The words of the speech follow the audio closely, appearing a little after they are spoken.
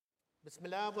بسم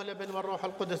الله والابن والروح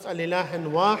القدس الإله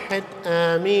واحد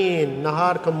آمين.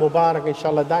 نهاركم مبارك إن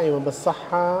شاء الله دائما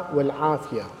بالصحة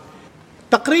والعافية.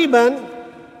 تقريبا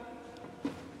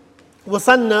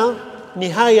وصلنا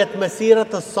نهاية مسيرة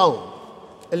الصوم.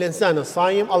 الإنسان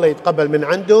الصايم الله يتقبل من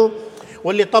عنده،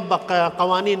 واللي طبق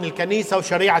قوانين الكنيسة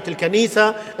وشريعة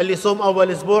الكنيسة، اللي صوم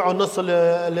أول أسبوع ونص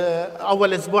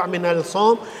أول أسبوع من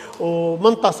الصوم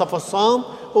ومنتصف الصوم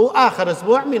وآخر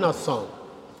أسبوع من الصوم،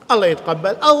 الله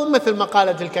يتقبل. أو مثل ما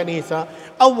قالت الكنيسة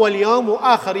أول يوم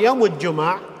وآخر يوم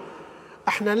والجمع.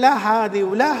 احنا لا هذه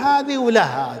ولا هذه ولا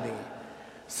هذه،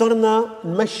 صرنا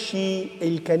نمشي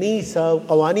الكنيسة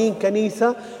وقوانين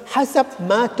كنيسة حسب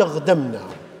ما تخدمنا.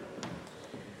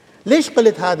 ليش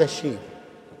قلت هذا الشيء؟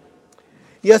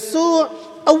 يسوع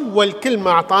أول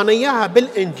كلمة أعطانا إياها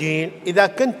بالإنجيل إذا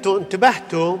كنتوا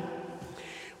انتبهتوا: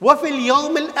 وفي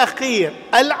اليوم الأخير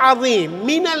العظيم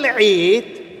من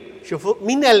العيد. شوفوا،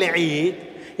 من العيد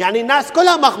يعني الناس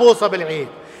كلها مخبوصة بالعيد،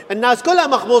 الناس كلها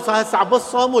مخبوصة هسه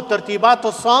بالصوم وترتيبات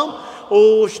الصوم،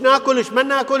 وش ناكل وش ما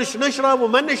ناكل، وش نشرب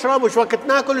وما نشرب، وش وقت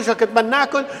ناكل وش وقت ما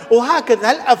ناكل، وهكذا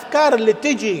هالأفكار اللي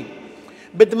تجي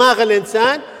بدماغ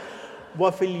الإنسان.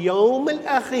 وفي اليوم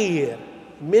الأخير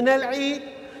من العيد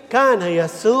كان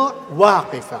يسوع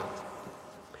واقفا.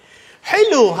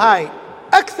 حلو، هاي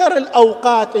أكثر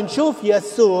الأوقات نشوف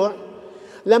يسوع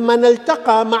لما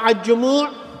نلتقى مع الجموع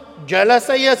جلس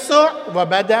يسوع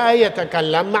وبدأ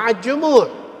يتكلم مع الجموع.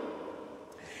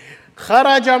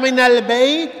 خرج من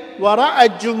البيت ورأى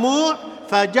الجموع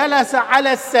فجلس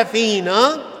على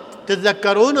السفينة،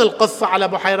 تتذكرون القصة على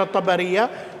بحيرة طبرية،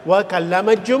 وكلم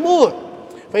الجموع.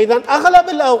 فإذا أغلب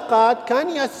الأوقات كان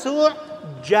يسوع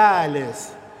جالس،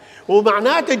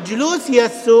 ومعنات الجلوس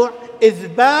يسوع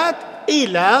إثبات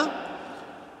إلى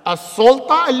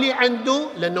السلطة اللي عنده،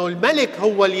 لأنه الملك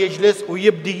هو اللي يجلس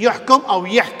ويبدي يحكم أو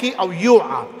يحكي أو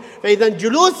يوعظ. فإذا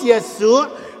جلوس يسوع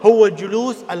هو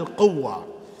جلوس القوة.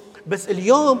 بس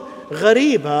اليوم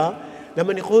غريبة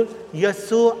لما يقول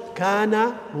يسوع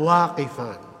كان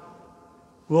واقفا.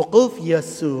 وقوف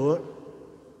يسوع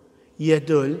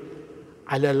يدل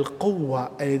على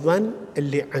القوة أيضا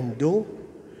اللي عنده،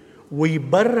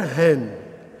 ويبرهن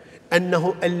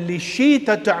أنه اللي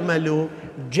شيته تعمله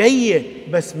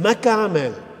جيد بس ما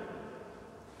كامل.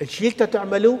 الشيء اللي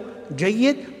تعمله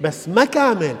جيد بس ما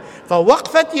كامل.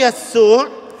 فوقفة يسوع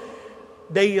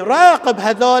دي يراقب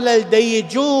هذول اللي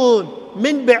يجون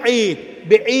من بعيد،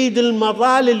 بعيد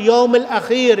المظال، اليوم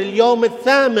الأخير، اليوم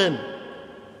الثامن.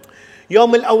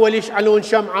 يوم الأول يشعلون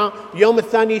شمعة، يوم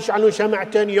الثاني يشعلون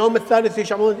شمعتين، يوم الثالث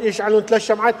يشعلون 3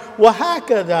 شمعات،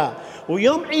 وهكذا.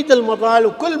 ويوم عيد المظال،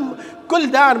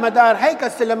 وكل دار مدار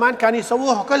هيكل سليمان كان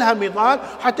يسووها كلها مظال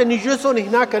حتى يجلسون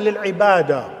هناك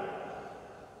للعبادة،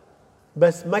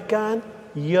 بس ما كان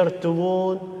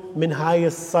يرتوون من هاي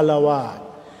الصلوات.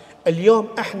 اليوم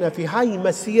احنا في هاي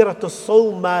مسيرة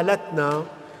الصوم مالتنا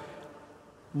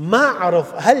ما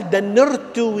أعرف هل دا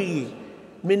نرتوي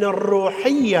من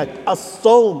الروحية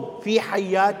الصوم في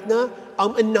حياتنا،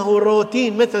 أم إنه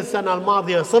روتين مثل السنة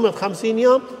الماضية صمت 50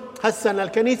 يوم، هالسنة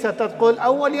الكنيسة تقول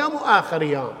أول يوم وآخر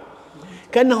يوم،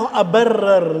 كأنه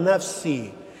أبرر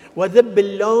نفسي وذب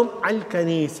اللوم على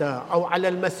الكنيسة أو على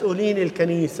المسؤولين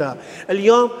الكنيسة.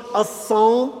 اليوم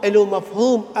الصوم له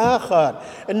مفهوم آخر،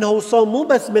 إنه صوم مو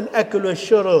بس من أكل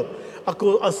والشرب،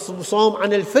 صوم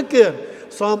عن الفكر،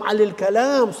 صوم عن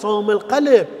الكلام، صوم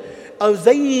القلب.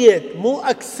 أزيد مو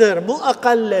أكثر مو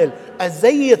أقلل،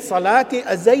 أزيد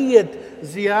صلاتي، أزيد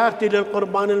زيارتي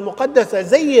للقربان المقدس،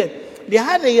 أزيد.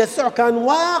 لهذا يسوع كان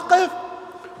واقف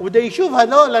ودا يشوف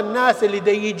هذول الناس اللي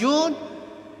دا يجون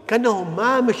كأنهم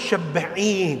ما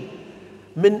متشبعين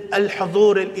من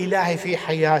الحضور الإلهي في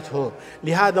حياتهم.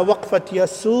 لهذا وقفة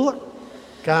يسوع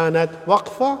كانت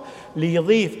وقفة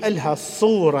ليضيف لها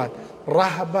صورة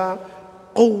رهبة،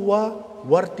 قوة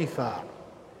وارتفاع.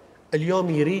 اليوم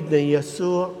يريدنا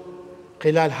يسوع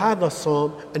خلال هذا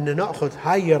الصوم أن نأخذ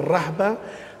هاي الرهبة،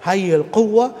 هاي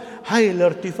القوة، هاي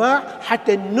الارتفاع،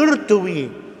 حتى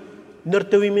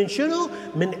نرتوي من شنو؟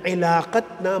 من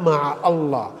علاقتنا مع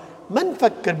الله. ما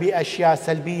نفكر بأشياء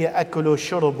سلبية، أكل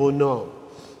وشرب ونوم.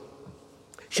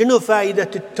 شنو فائدة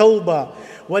التوبة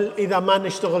وإذا ما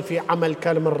نشتغل في عمل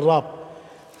كلام الرب؟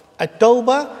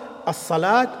 التوبة،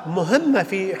 الصلاة مهمة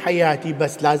في حياتي،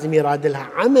 بس لازم يراد لها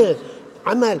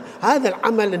عمل. هذا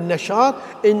العمل، النشاط،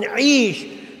 نعيش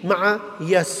مع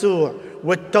يسوع.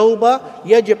 والتوبة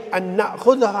يجب أن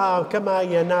نأخذها كما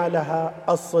ينالها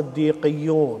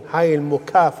الصديقيون، هاي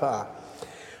المكافأة.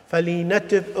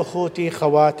 فلنتب أخوتي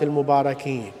خواتي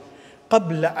المباركين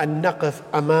قبل أن نقف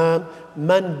أمام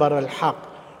منبر الحق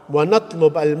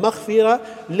ونطلب المغفرة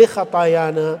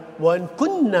لخطايانا وإن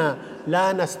كنا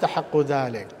لا نستحق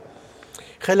ذلك.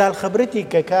 خلال خبرتي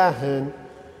ككاهن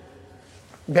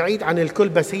بعيد عن الكل،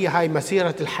 بس هي هاي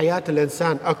مسيرة الحياة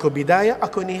الإنسان، أكو بداية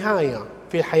أكو نهاية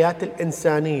في الحياة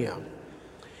الإنسانية.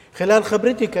 خلال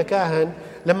خبرتي ككاهن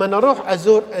لما نروح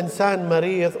أزور إنسان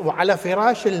مريض وعلى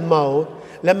فراش الموت،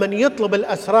 لما يطلب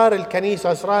الأسرار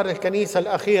الكنيسة، أسرار الكنيسة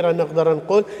الأخيرة نقدر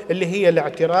نقول اللي هي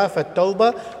الاعتراف،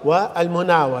 التوبة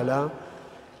والمناولة،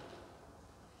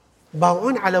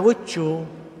 باوعون على وجهه.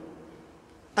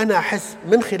 أنا أحس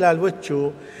من خلال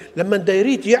وجهه لما دا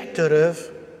يريد يعترف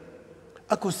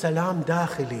أكو سلام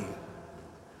داخلي،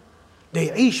 دا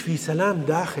يعيش في سلام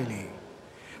داخلي.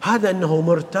 هذا أنه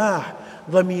مرتاح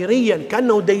ضميريا،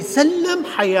 كأنه دا يسلم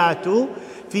حياته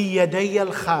في يدي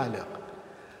الخالق،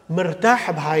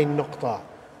 مرتاح بهاي النقطة.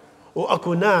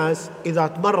 وأكو ناس إذا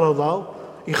تمرضوا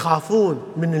يخافون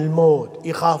من الموت،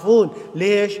 يخافون.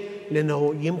 ليش؟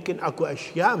 لأنه يمكن أكو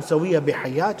أشياء مسوية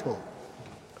بحياتهم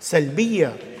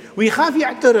سلبية، ويخاف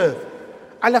يعترف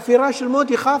على فراش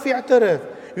الموت، يخاف يعترف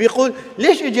ويقول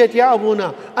ليش اجيت يا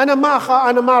أبونا؟ أنا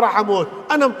ما راح أموت،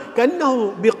 أنا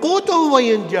كأنه بقوته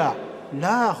وينجح.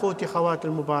 لا أخوتي خواتي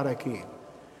المباركين،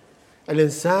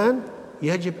 الإنسان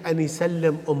يجب أن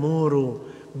يسلم أموره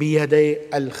بيدي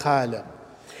الخالق،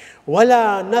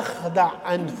 ولا نخدع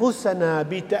أنفسنا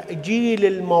بتأجيل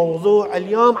الموضوع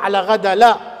اليوم على غدا.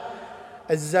 لا،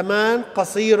 الزمان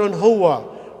قصير هو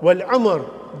والعمر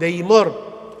ديمر.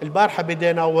 البارحة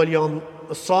بدينا أول يوم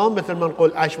الصوم مثل ما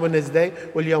نقول عاش ونزدي،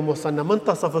 واليوم وصلنا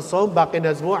منتصف الصوم،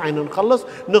 باقينا أسبوعين نخلص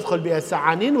ندخل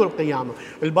بالسعانين والقيامة.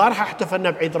 البارحة احتفلنا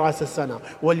بعيد رأس السنة،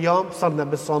 واليوم صرنا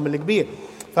بالصوم الكبير.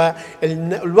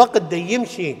 فالوقت دي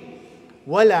يمشي،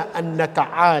 ولا أن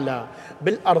نتعالى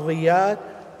بالأرضيات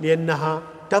لأنها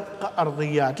تبقى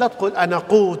أرضيات. لا تقول أنا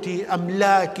قوتي،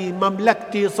 أملاكي،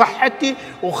 مملكتي، صحتي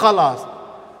وخلاص.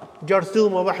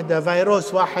 جرثومة واحدة،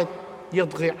 فيروس واحد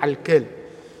يطغي على الكل.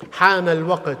 حان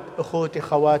الوقت أخوتي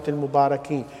خواتي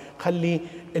المباركين، خلي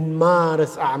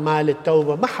نمارس أعمال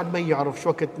التوبة. ما حد ما يعرف شو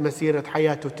وقت مسيرة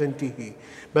حياته تنتهي،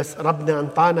 بس ربنا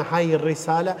انطانا هاي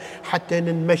الرسالة حتى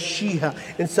نمشيها،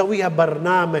 نسويها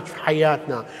برنامج في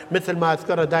حياتنا. مثل ما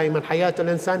أذكر دائما، حياة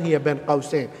الإنسان هي بين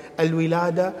قوسين،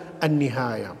 الولادة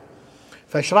النهاية.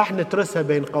 فايش راح نترسها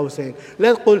بين قوسين؟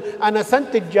 لا تقول أنا سنة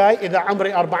الجاي إذا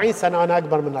عمري 40 سنة أنا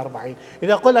أكبر من 40،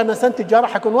 إذا قل أنا سنة الجاي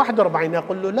راح أكون 41،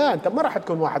 أقول له لا، أنت ما راح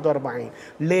تكون 41.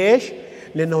 ليش؟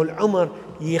 لأنه العمر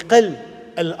يقل،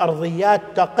 الأرضيات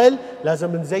تقل،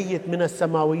 لازم نزيد من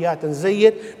السماويات،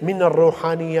 نزيد من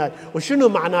الروحانيات. وشنو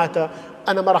معناته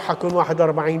أنا ما راح أكون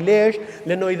 41؟ ليش؟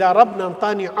 لأنه إذا ربنا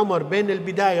انطاني عمر بين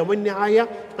البداية والنهاية،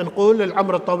 نقول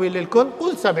العمر الطويل للكل،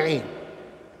 قول 70.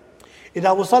 إذا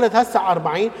وصلت هسه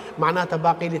 40 معناته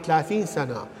باقي لي 30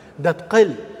 سنة، ده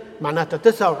تقل، معناته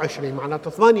 29،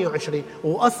 معناته 28،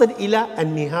 وأصل إلى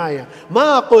النهاية.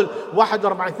 ما أقول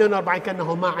 41 42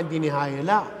 كأنه ما عندي نهاية،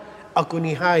 لا، أكو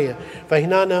نهاية.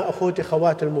 فهنا أخوتي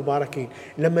خواتي المباركين،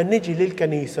 لما نجي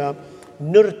للكنيسة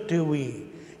نرتوي.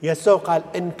 يسوع قال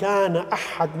إن كان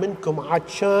أحد منكم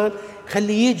عطشان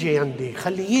خلي يجي عندي،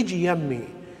 خلي يجي يمي.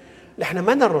 احنا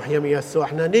ما نروح يم يسوع،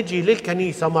 احنا نجي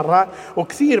للكنيسة مرات،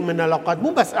 وكثير من الأوقات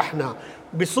مو بس احنا،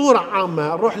 بصورة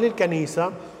عامة نروح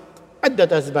للكنيسة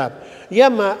عدة أسباب.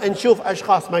 يما نشوف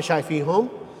أشخاص ما شايفيهم،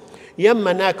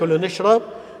 يما ناكل ونشرب،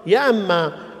 يا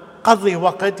أما قضي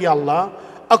وقت. يلا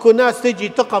أكو ناس تجي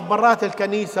تقف برات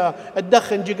الكنيسة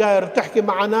تدخن جيجاير تحكي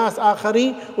مع ناس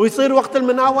آخرين، ويصير وقت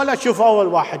المناولة شوف أول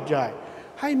واحد جاي.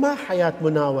 هاي ما حياة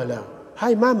مناولة،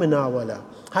 هاي ما مناولة،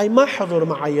 هاي ما حضور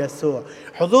مع يسوع.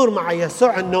 حضور مع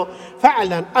يسوع أنه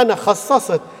فعلا أنا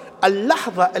خصصت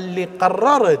اللحظة اللي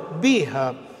قررت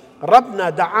بيها ربنا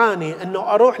دعاني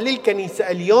أنه أروح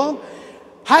للكنيسة اليوم،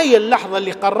 هاي اللحظة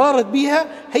اللي قررت بيها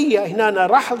هي هنا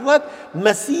لحظة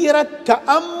مسيرة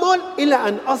تأمل إلى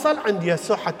أن أصل عند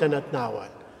يسوع حتى نتناول.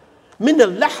 من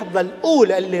اللحظة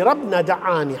الأولى اللي ربنا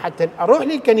دعاني حتى أروح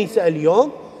للكنيسة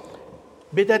اليوم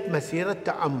بدأت مسيرة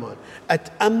تأمل،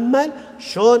 أتأمل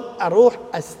شون أروح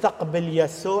أستقبل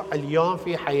يسوع اليوم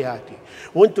في حياتي.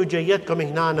 وانتو جيتكم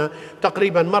هنا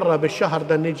تقريبا مرة بالشهر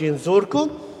ده نجي نزوركم،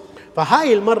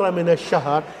 فهاي المرة من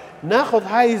الشهر ناخذ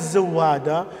هاي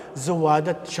الزوادة،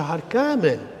 زوادة شهر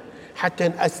كامل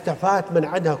حتى استفاد من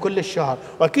عندها كل الشهر.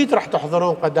 وأكيد راح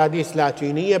تحضرون قداديس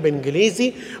لاتينية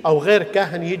بإنجليزي، أو غير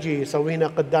كاهن يجي يسوينا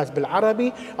قداس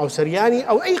بالعربي أو سرياني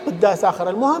أو أي قداس آخر.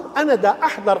 المهم أنا دا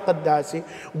أحضر قداسي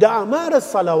ودا أمارس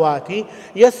صلواتي.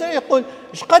 يسوع يقول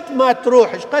إيش قد ما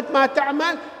تروح، إيش قد ما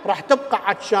تعمل، راح تبقى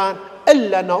عطشان،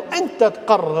 إلا أنه أنت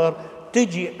تقرر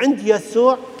تجي عند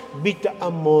يسوع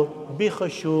بتأمل،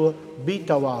 بخشوع،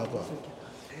 بتواضع.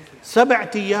 7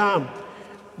 أيام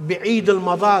بعيد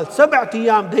المظال، 7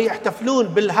 أيام دي يحتفلون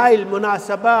بالهاي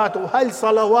المناسبات وهاي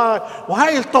الصلوات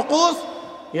وهاي الطقوس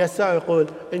يسوع يقول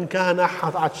إن كان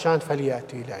أحد عطشان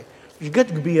فليأتي إلي. إيش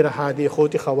قد كبيرة هذه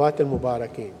أخوتي خواتي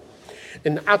المباركين.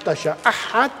 إن عطش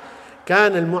أحد،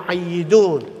 كان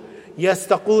المعيدون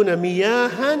يستقون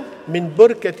مياها من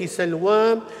بركة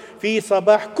سلوام في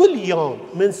صباح كل يوم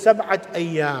من 7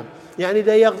 أيام. يعني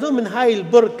دا ياخذون من هاي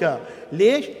البركة.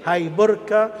 ليش؟ هاي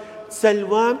بركة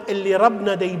سلوام اللي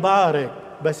ربنا دا يبارك،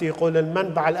 بس يقول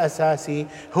المنبع الأساسي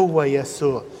هو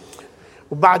يسوع.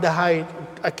 وبعد هاي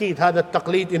أكيد هذا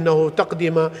التقليد إنه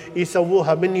تقدمة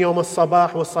يسووها من يوم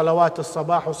الصباح، والصلوات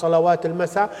الصباح وصلوات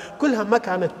المساء كلها ما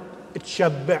كانت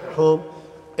تشبعهم.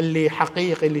 اللي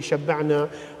حقيقي اللي شبعنا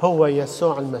هو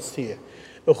يسوع المسيح.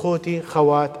 أخوتي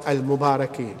خوات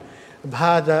المباركين،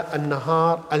 بهذا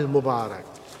النهار المبارك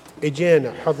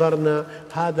اجينا حضرنا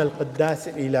هذا القداس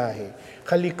الإلهي.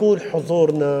 خلي يكون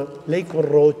حضورنا ليكن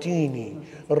روتيني،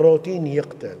 الروتين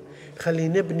يقتل. خلي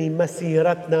نبني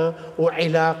مسيرتنا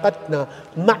وعلاقتنا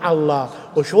مع الله.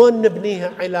 وشون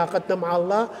نبنيها علاقتنا مع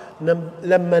الله؟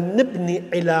 لما نبني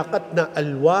علاقتنا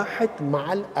الواحد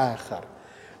مع الآخر.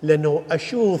 لأنه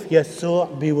أشوف يسوع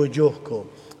بوجوهكم،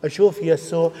 أشوف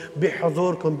يسوع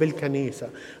بحضوركم بالكنيسة.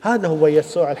 هذا هو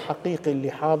يسوع الحقيقي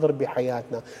اللي حاضر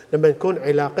بحياتنا. لما نكون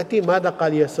علاقتي، ماذا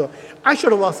قال يسوع؟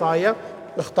 10 وصايا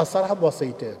اختصرها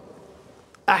بوصيتين: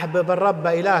 أحبب الرب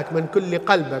إلهك من كل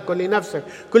قلبك، كل نفسك،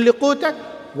 كل قوتك،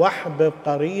 واحبب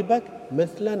قريبك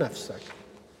مثل نفسك.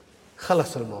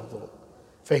 خلص الموضوع.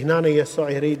 فهنا يسوع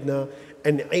يريدنا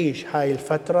أن نعيش هاي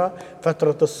الفترة،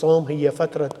 فترة الصوم هي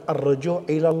فترة الرجوع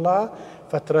إلى الله،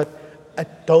 فترة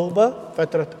التوبة،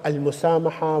 فترة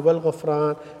المسامحة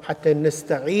والغفران، حتى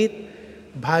نستعيد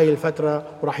بهاي الفترة.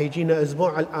 وراح يجينا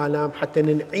أسبوع الآلام حتى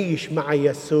نعيش مع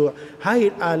يسوع هاي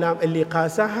الآلام اللي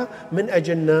قاسها من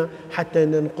أجلنا، حتى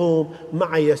نقوم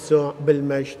مع يسوع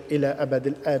بالمجد إلى أبد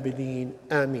الآبدين.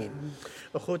 آمين.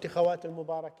 أخوتي خواتي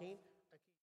المباركين.